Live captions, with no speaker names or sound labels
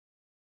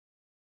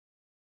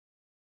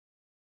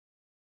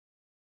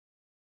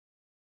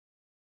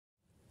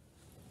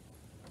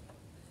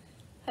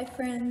Hi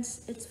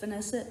friends, it's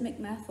Vanessa at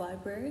McMath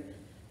Library.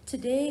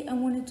 Today I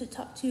wanted to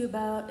talk to you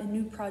about a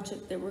new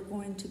project that we're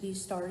going to be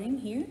starting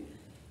here,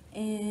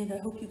 and I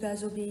hope you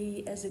guys will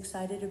be as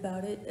excited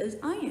about it as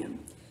I am.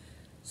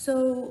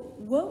 So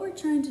what we're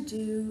trying to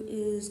do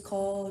is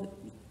called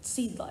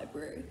Seed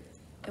Library,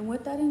 and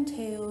what that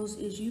entails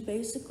is you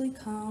basically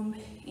come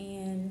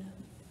and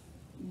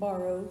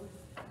borrow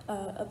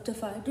up to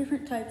 5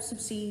 different types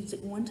of seeds at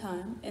one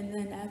time, and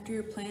then after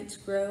your plants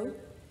grow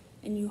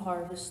and you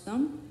harvest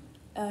them,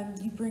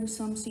 you bring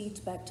some seeds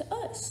back to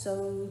us,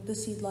 so the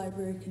seed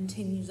library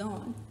continues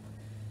on.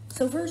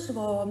 So first of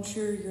all, I'm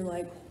sure you're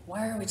like,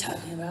 why are we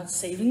talking about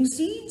saving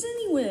seeds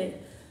anyway?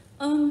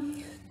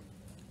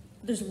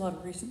 There's a lot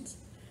of reasons.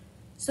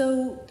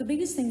 So the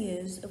biggest thing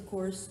is, of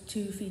course,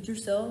 to feed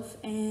yourself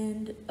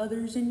and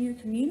others in your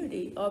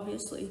community,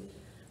 obviously,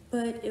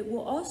 but it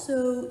will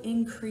also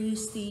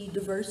increase the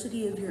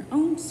diversity of your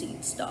own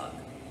seed stock.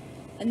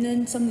 And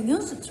then something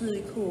else that's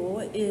really cool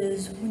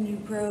is when you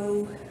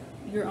grow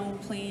your own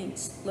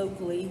plants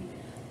locally,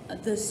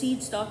 the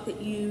seed stock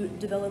that you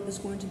develop is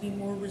going to be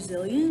more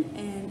resilient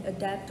and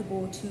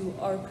adaptable to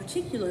our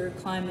particular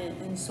climate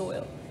and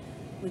soil,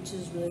 which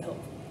is really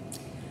helpful.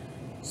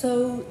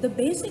 So the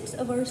basics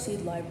of our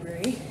seed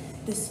library,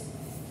 this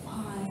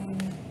fine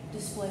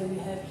display we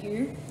have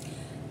here,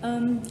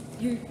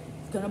 you're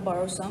going to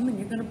borrow some and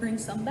you're going to bring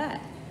some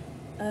back.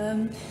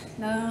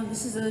 Now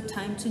this is a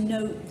time to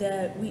note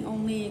that we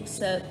only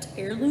accept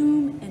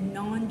heirloom and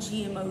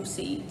non-GMO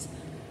seeds.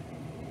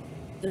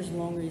 There's a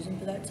long reason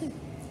for that too.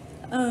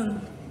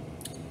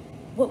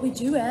 What we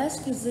do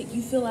ask is that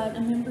you fill out a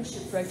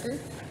membership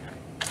record,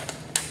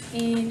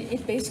 and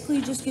it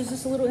basically just gives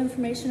us a little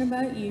information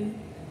about you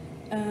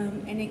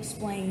and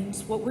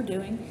explains what we're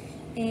doing.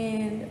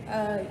 And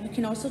you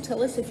can also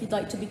tell us if you'd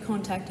like to be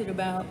contacted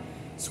about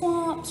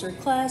swaps or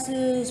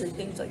classes or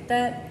things like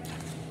that.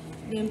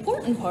 The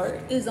important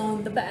part is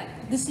on the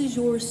back. This is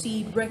your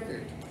seed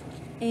record,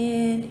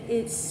 and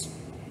it's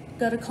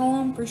got a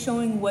column for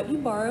showing what you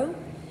borrow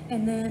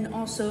and then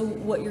also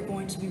what you're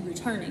going to be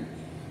returning.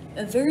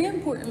 A very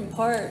important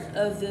part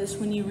of this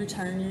when you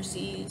return your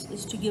seeds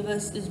is to give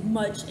us as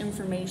much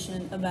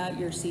information about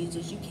your seeds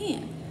as you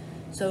can.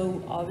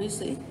 So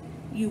obviously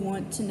you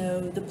want to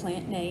know the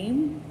plant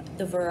name,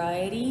 the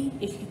variety,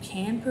 if you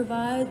can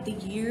provide the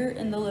year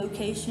and the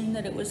location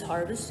that it was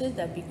harvested,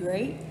 that'd be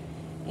great,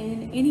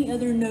 and any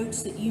other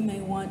notes that you may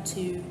want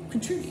to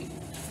contribute.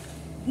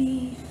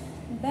 The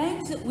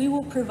bags that we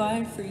will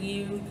provide for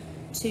you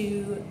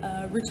to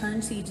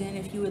return seeds in,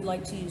 if you would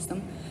like to use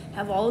them,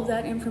 have all of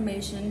that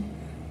information,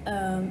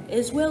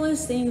 as well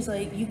as things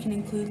like you can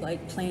include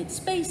like plant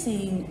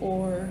spacing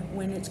or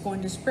when it's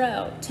going to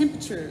sprout,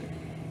 temperature,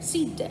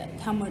 seed depth,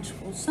 how much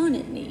full sun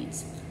it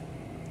needs.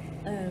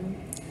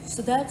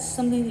 So that's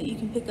something that you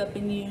can pick up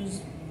and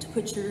use to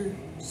put your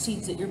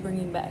seeds that you're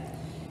bringing back.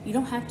 You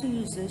don't have to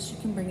use this, you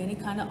can bring any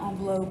kind of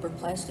envelope or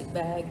plastic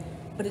bag,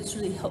 but it's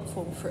really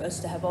helpful for us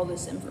to have all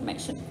this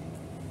information.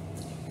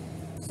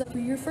 So for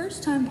your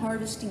first time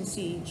harvesting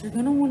seeds, you're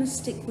going to want to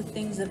stick with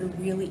things that are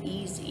really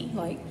easy,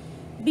 like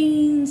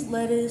beans,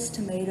 lettuce,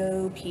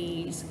 tomato,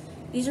 peas.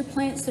 These are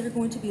plants that are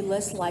going to be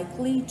less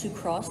likely to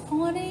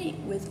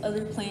cross-pollinate with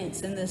other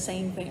plants in the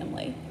same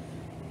family.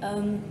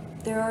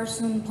 There are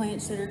some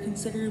plants that are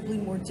considerably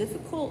more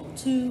difficult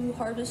to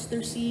harvest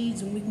their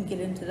seeds, and we can get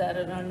into that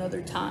at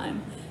another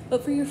time.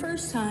 But for your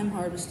first time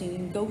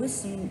harvesting, go with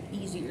some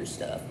easier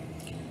stuff.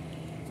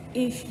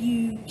 If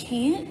you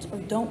can't or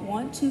don't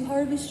want to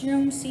harvest your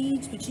own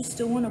seeds, but you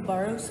still want to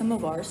borrow some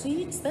of our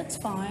seeds, that's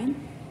fine.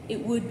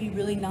 It would be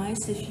really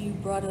nice if you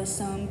brought us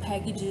some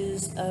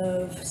packages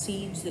of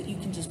seeds that you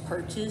can just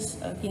purchase,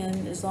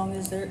 again, as long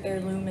as they're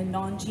heirloom and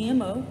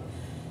non-GMO,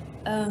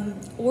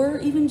 or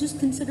even just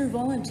consider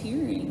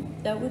volunteering.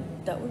 That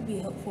would be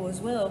helpful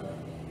as well.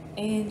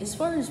 And as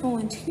far as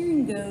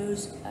volunteering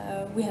goes,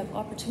 we have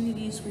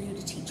opportunities for you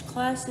to teach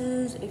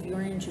classes if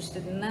you're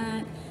interested in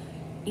that.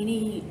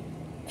 Any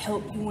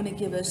help you want to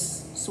give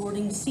us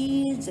sorting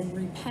seeds and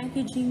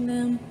repackaging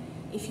them.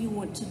 If you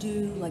want to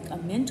do like a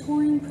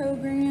mentoring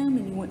program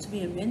and you want to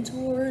be a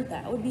mentor,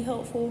 that would be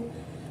helpful.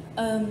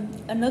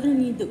 Another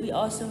need that we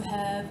also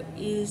have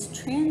is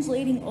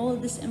translating all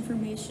of this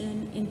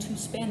information into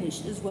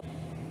Spanish as well.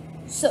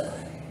 So,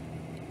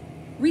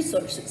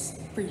 resources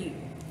for you.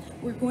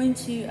 I'm going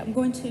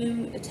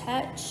to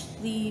attach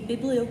the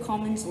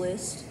Bibliocommons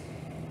list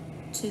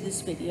to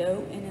this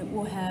video, and it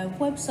will have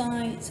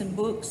websites and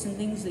books and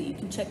things that you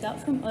can check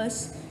out from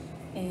us,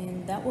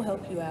 and that will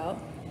help you out.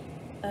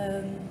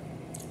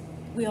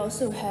 We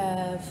also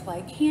have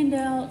like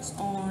handouts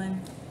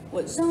on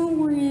what zone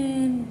we're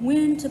in,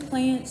 when to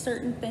plant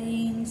certain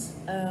things,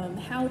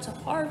 how to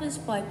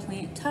harvest by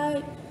plant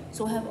type.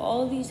 So we'll have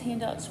all of these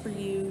handouts for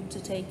you to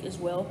take as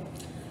well.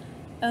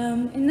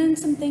 And then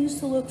some things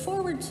to look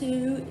forward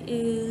to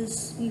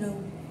is,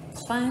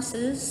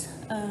 classes.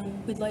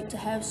 We'd like to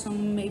have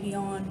some maybe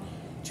on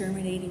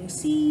germinating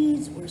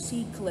seeds or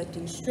seed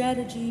collecting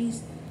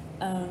strategies.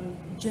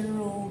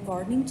 general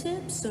gardening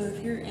tips. So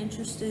if you're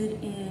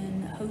interested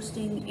in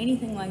hosting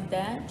anything like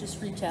that,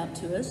 just reach out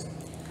to us.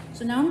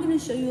 So now I'm going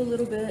to show you a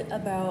little bit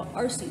about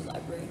our seed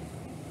library.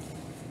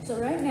 So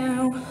right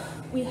now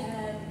we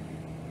have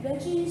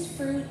veggies,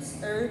 fruits,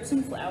 herbs,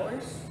 and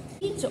flowers.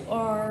 Seeds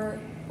are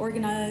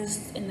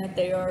organized in that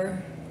they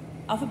are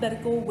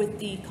alphabetical with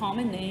the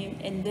common name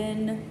and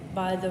then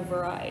by the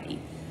variety.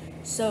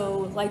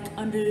 So like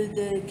under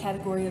the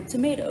category of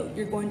tomato,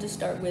 you're going to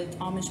start with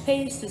Amish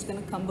paste is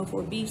going to come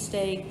before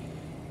beefsteak.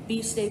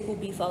 Beefsteak will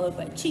be followed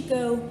by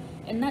Chico,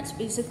 and that's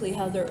basically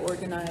how they're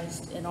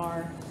organized in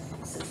our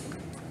system.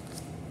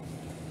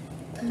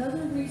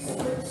 Another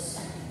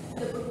resource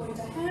that we're going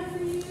to have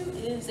for you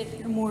is if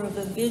you're more of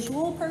a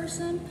visual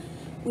person,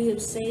 we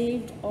have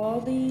saved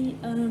all the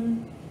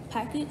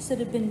packets that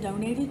have been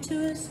donated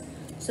to us.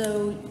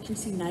 So you can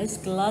see nice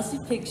glossy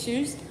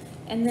pictures.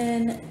 And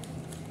then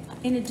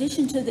in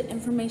addition to the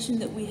information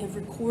that we have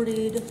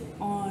recorded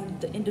on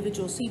the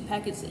individual seed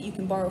packets that you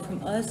can borrow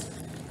from us,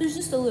 there's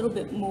just a little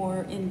bit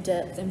more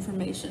in-depth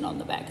information on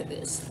the back of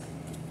this.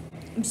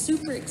 I'm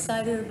super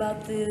excited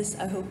about this.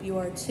 I hope you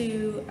are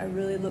too. I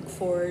really look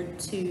forward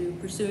to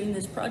pursuing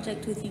this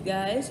project with you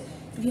guys.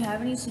 If you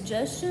have any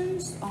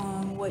suggestions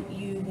on what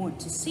you want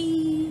to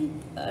see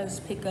us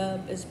pick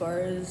up as far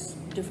as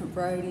different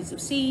varieties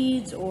of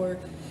seeds, or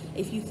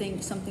if you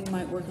think something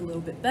might work a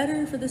little bit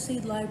better for the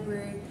seed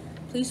library,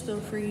 please feel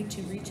free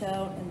to reach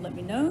out and let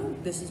me know.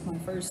 This is my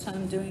first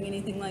time doing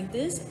anything like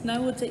this, and I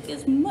will take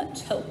as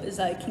much help as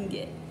I can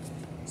get.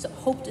 So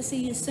hope to see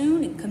you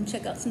soon, and come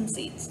check out some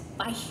seeds.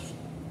 Bye.